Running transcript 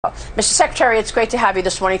Mr. Secretary, it's great to have you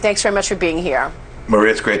this morning. Thanks very much for being here. Maria,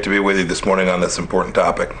 it's great to be with you this morning on this important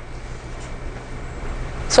topic.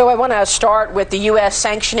 So I want to start with the U.S.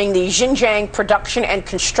 sanctioning the Xinjiang Production and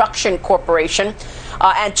Construction Corporation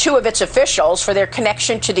and two of its officials for their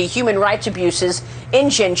connection to the human rights abuses in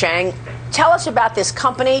Xinjiang. Tell us about this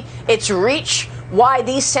company, its reach, why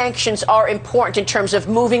these sanctions are important in terms of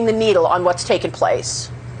moving the needle on what's taken place.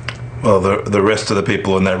 Well, the risk to the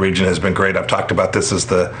people in that region has been great. I've talked about this as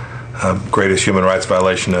the greatest human rights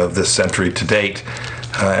violation of this century to date.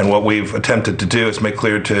 And what we've attempted to do is make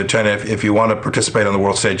clear to China, if you want to participate on the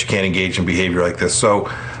world stage, you can't engage in behavior like this.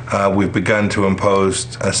 So we've begun to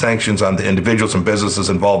impose sanctions on the individuals and businesses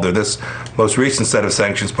involved there. This most recent set of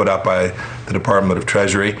sanctions put out by the Department of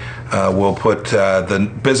Treasury will put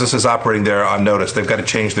the businesses operating there on notice. They've got to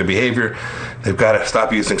change their behavior. They've got to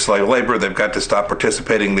stop using slave labor. They've got to stop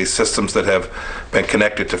participating in these systems that have been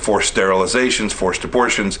connected to forced sterilizations, forced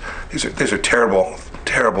abortions. These are terrible,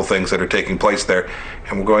 terrible things that are taking place there.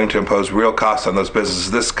 And we're going to impose real costs on those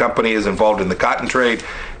businesses. This company is involved in the cotton trade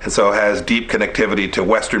and so has deep connectivity to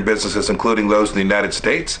Western businesses, including those in the United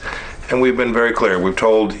States. And we've been very clear. We've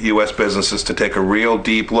told U.S. businesses to take a real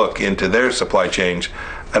deep look into their supply chains.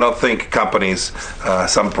 I don't think companies,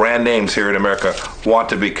 some brand names here in America, want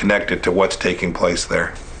to be connected to what's taking place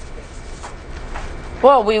there.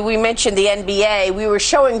 Well, we mentioned the NBA. We were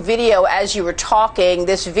showing video as you were talking.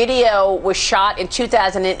 This video was shot in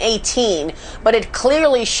 2018, but it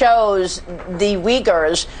clearly shows the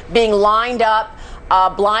Uyghurs being lined up,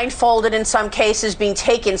 blindfolded in some cases, being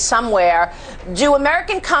taken somewhere. Do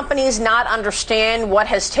American companies not understand what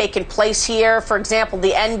has taken place here? For example,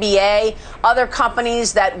 the NBA, other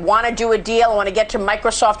companies that want to do a deal. I want to get to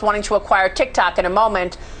Microsoft wanting to acquire TikTok in a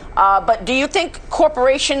moment. But do you think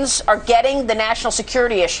corporations are getting the national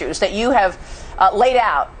security issues that you have laid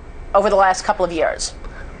out over the last couple of years?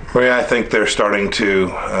 Maria, I think they're starting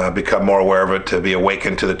to become more aware of it, to be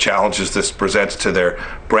awakened to the challenges this presents to their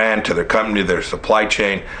brand, to their company, their supply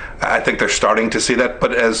chain. I think they're starting to see that.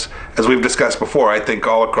 But as we've discussed before, I think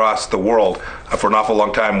all across the world, for an awful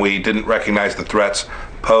long time, we didn't recognize the threats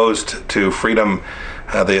posed to freedom,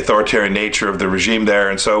 the authoritarian nature of the regime there,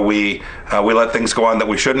 and so we let things go on that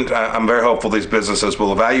we shouldn't. I'm very hopeful these businesses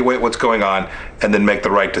will evaluate what's going on and then make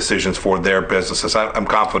the right decisions for their businesses. I'm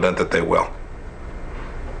confident that they will.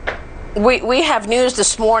 We have news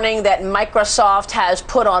this morning that Microsoft has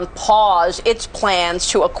put on pause its plans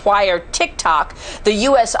to acquire TikTok, the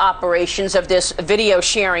U.S. operations of this video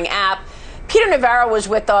sharing app. Peter Navarro was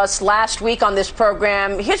with us last week on this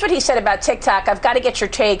program. Here's what he said about TikTok. I've got to get your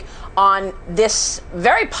take on this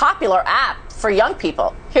very popular app for young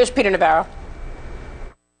people. Here's Peter Navarro.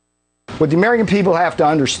 What the American people have to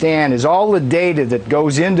understand is all the data that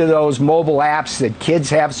goes into those mobile apps that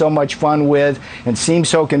kids have so much fun with and seems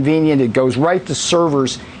so convenient, it goes right to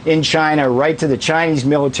servers in China, right to the Chinese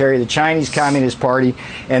military, the Chinese Communist Party,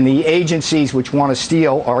 and the agencies which want to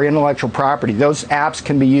steal our intellectual property. Those apps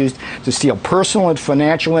can be used to steal personal and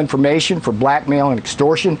financial information for blackmail and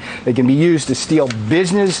extortion. They can be used to steal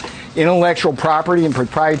business, intellectual property, and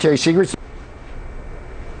proprietary secrets.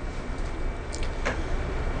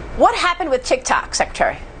 What happened with TikTok,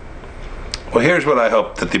 Secretary? Well, here's what I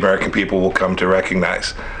hope that the American people will come to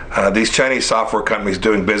recognize. These Chinese software companies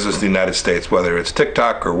doing business in the United States, whether it's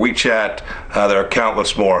TikTok or WeChat, there are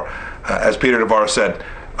countless more. As Peter Navarro said,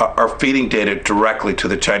 are feeding data directly to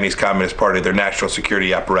the Chinese Communist Party, their national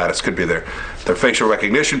security apparatus. Could be their facial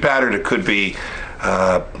recognition pattern. It could be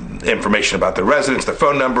information about their residents, their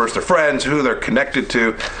phone numbers, their friends, who they're connected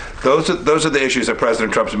to. Those are the issues that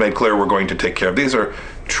President Trump has made clear we're going to take care of. These are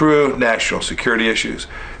true national security issues.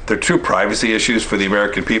 They're true privacy issues for the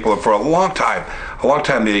American people. And for a long time,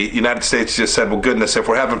 the United States just said, well, goodness, if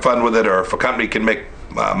we're having fun with it or if a company can make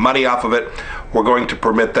money off of it, we're going to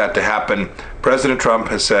permit that to happen. President Trump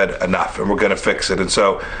has said enough, and we're going to fix it. And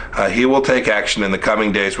so he will take action in the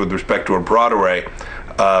coming days with respect to a broad array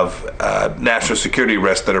of national security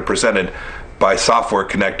risks that are presented by software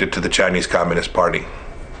connected to the Chinese Communist Party.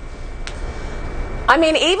 I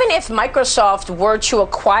mean, even if Microsoft were to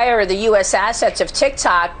acquire the U.S. assets of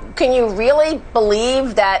TikTok, can you really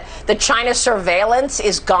believe that the China surveillance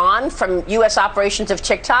is gone from U.S. operations of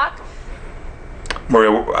TikTok?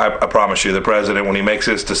 Maria, I promise you, the president, when he makes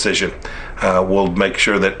his decision, will make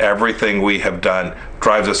sure that everything we have done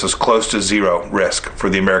drives us as close to zero risk for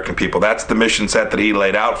the American people. That's the mission set that he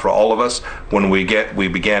laid out for all of us when we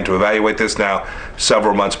began to evaluate this now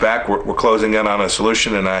several months back. We're closing in on a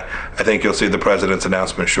solution, and I think you'll see the president's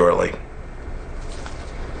announcement shortly.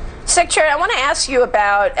 Secretary, I want to ask you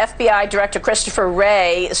about FBI Director Christopher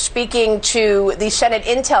Wray speaking to the Senate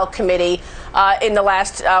Intel Committee in the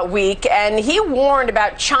last week, and he warned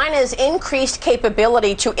about China's increased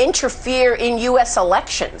capability to interfere in U.S.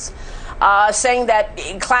 elections. Saying that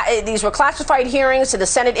these were classified hearings to the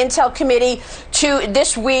Senate Intel Committee to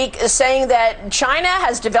this week, saying that China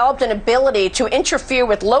has developed an ability to interfere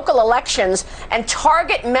with local elections and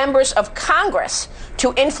target members of Congress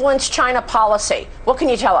to influence China policy. What can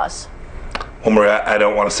you tell us? Well, Maria, I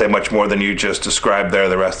don't want to say much more than you just described there.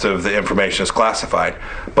 The rest of the information is classified.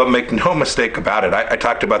 But make no mistake about it. I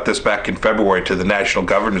talked about this back in February to the National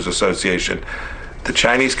Governors Association. The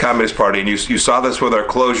Chinese Communist Party, and you saw this with our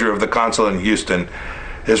closure of the consulate in Houston,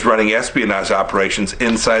 is running espionage operations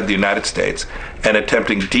inside the United States and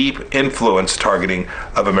attempting deep influence targeting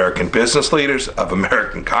of American business leaders, of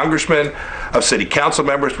American congressmen, of city council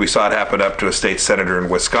members. We saw it happen up to a state senator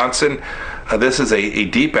in Wisconsin. This is a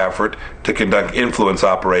deep effort to conduct influence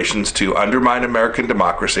operations to undermine American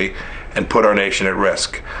democracy and put our nation at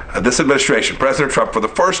risk. This administration, President Trump, for the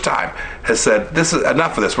first time, has said, "This is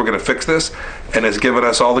enough of this. We're going to fix this," and has given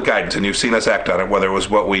us all the guidance. And you've seen us act on it, whether it was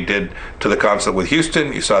what we did to the consulate with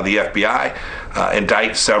Houston. You saw the FBI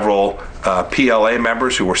indict several PLA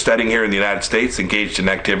members who were studying here in the United States, engaged in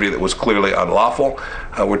activity that was clearly unlawful.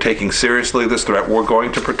 We're taking seriously this threat. We're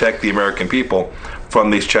going to protect the American people from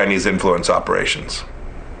these Chinese influence operations.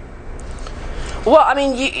 Well, I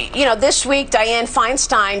mean, you know, this week Dianne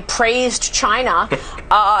Feinstein praised China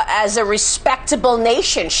as a respectable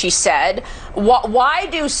nation, she said. Why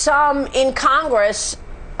do some in Congress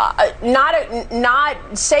not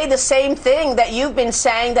say the same thing that you've been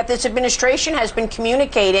saying, that this administration has been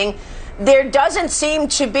communicating? There doesn't seem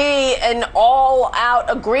to be an all-out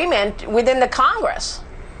agreement within the Congress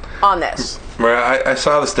on this. Maria, I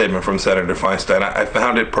saw the statement from Senator Feinstein. I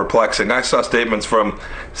found it perplexing. I saw statements from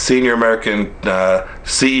senior American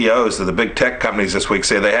CEOs of the big tech companies this week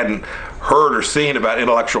say they hadn't heard or seen about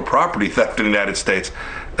intellectual property theft in the United States.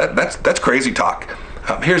 That's crazy talk.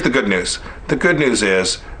 Here's the good news. The good news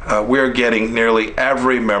is we're getting nearly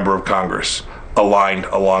every member of Congress aligned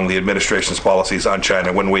along the administration's policies on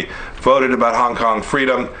China. When we voted about Hong Kong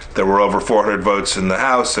freedom, there were over 400 votes in the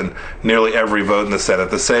House and nearly every vote in the Senate.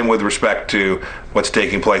 The same with respect to what's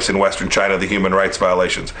taking place in Western China, the human rights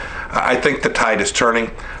violations. I think the tide is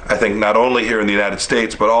turning. I think not only here in the United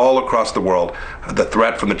States, but all across the world, the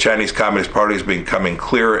threat from the Chinese Communist Party is becoming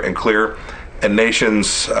clearer and clearer, and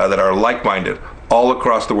nations that are like-minded all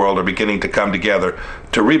across the world are beginning to come together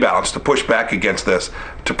to rebalance, to push back against this,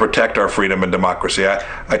 to protect our freedom and democracy.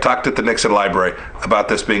 I talked at the Nixon Library about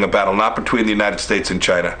this being a battle not between the United States and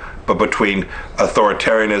China, but between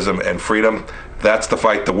authoritarianism and freedom. That's the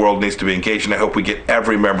fight the world needs to be engaged in. I hope we get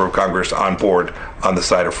every member of Congress on board on the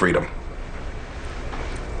side of freedom.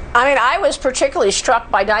 I mean, I was particularly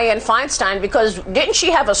struck by Dianne Feinstein because didn't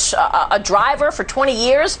she have a driver for 20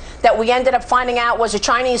 years that we ended up finding out was a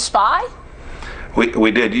Chinese spy?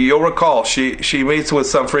 We did. You'll recall she meets with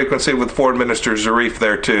some frequency with Foreign Minister Zarif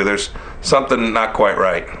there too. There's something not quite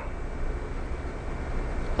right.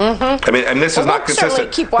 Mm-hmm. I mean, and this is not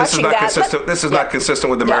consistent. This is not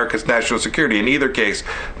consistent with America's national security. In either case,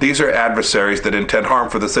 these are adversaries that intend harm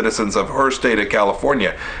for the citizens of her state of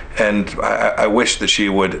California, and I wish that she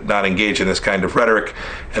would not engage in this kind of rhetoric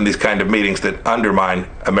and these kind of meetings that undermine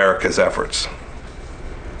America's efforts.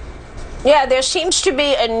 Yeah, there seems to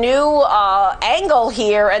be a new angle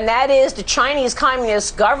here, and that is the Chinese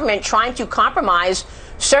Communist government trying to compromise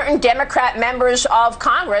certain Democrat members of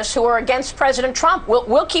Congress who are against President Trump.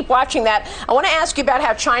 We'll keep watching that. I want to ask you about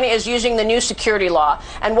how China is using the new security law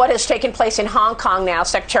and what has taken place in Hong Kong now,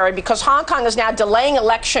 Secretary, because Hong Kong is now delaying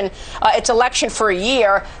its election for a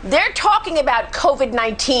year. They're talking about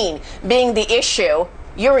COVID-19 being the issue.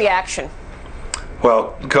 Your reaction?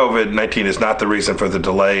 Well, COVID-19 is not the reason for the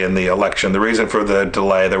delay in the election. The reason for the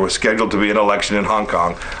delay, there was scheduled to be an election in Hong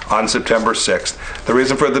Kong on September 6th. The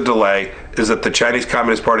reason for the delay is that the Chinese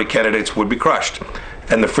Communist Party candidates would be crushed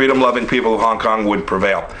and the freedom-loving people of Hong Kong would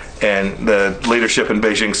prevail. And the leadership in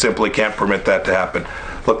Beijing simply can't permit that to happen.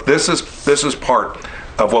 Look, this is part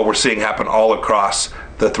of what we're seeing happen all across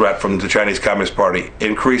the threat from the Chinese Communist Party.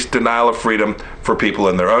 Increased denial of freedom for people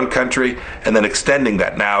in their own country, and then extending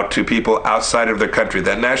that now to people outside of their country.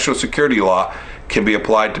 That national security law can be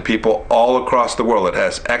applied to people all across the world. It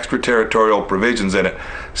has extraterritorial provisions in it,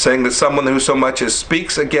 saying that someone who so much as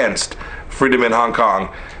speaks against freedom in Hong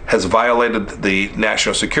Kong has violated the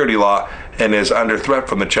national security law and is under threat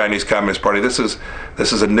from the Chinese Communist Party. This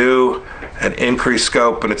is a new and increased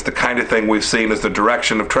scope, and it's the kind of thing we've seen as the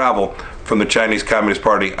direction of travel from the Chinese Communist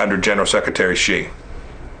Party under General Secretary Xi.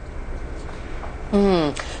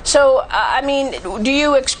 So, I mean, do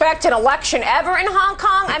you expect an election ever in Hong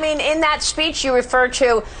Kong? I mean, in that speech you referred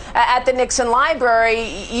to at the Nixon Library,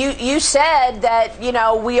 you said that, you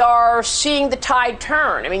know, we are seeing the tide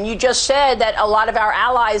turn. I mean, you just said that a lot of our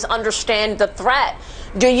allies understand the threat.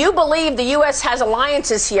 Do you believe the U.S. has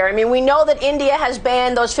alliances here? I mean, we know that India has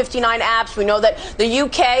banned those 59 apps. We know that the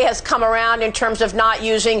U.K. has come around in terms of not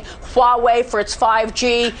using Huawei for its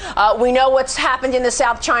 5G. We know what's happened in the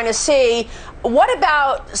South China Sea. What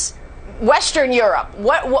about Western Europe?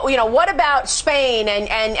 What about Spain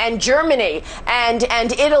and Germany and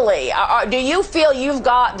Italy? Do you feel you've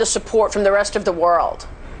got the support from the rest of the world?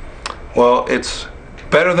 Well, it's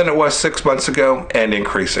better than it was 6 months ago and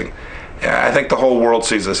increasing. I think the whole world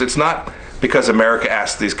sees this. It's not because America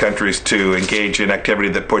asked these countries to engage in activity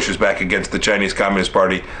that pushes back against the Chinese Communist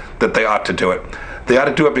Party that they ought to do it. They ought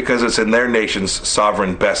to do it because it's in their nation's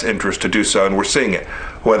sovereign best interest to do so, and we're seeing it,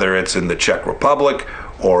 whether it's in the Czech Republic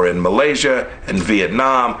or in Malaysia and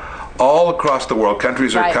Vietnam. All across the world,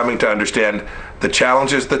 countries are coming to understand the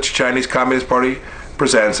challenges that the Chinese Communist Party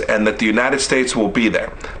presents, and that the United States will be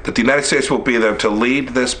there. That the United States will be there to lead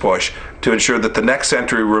this push to ensure that the next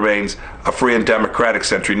century remains a free and democratic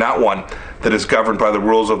century, not one that is governed by the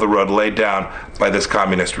rules of the road laid down by this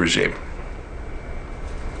communist regime.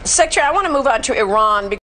 Secretary, I want to move on to Iran.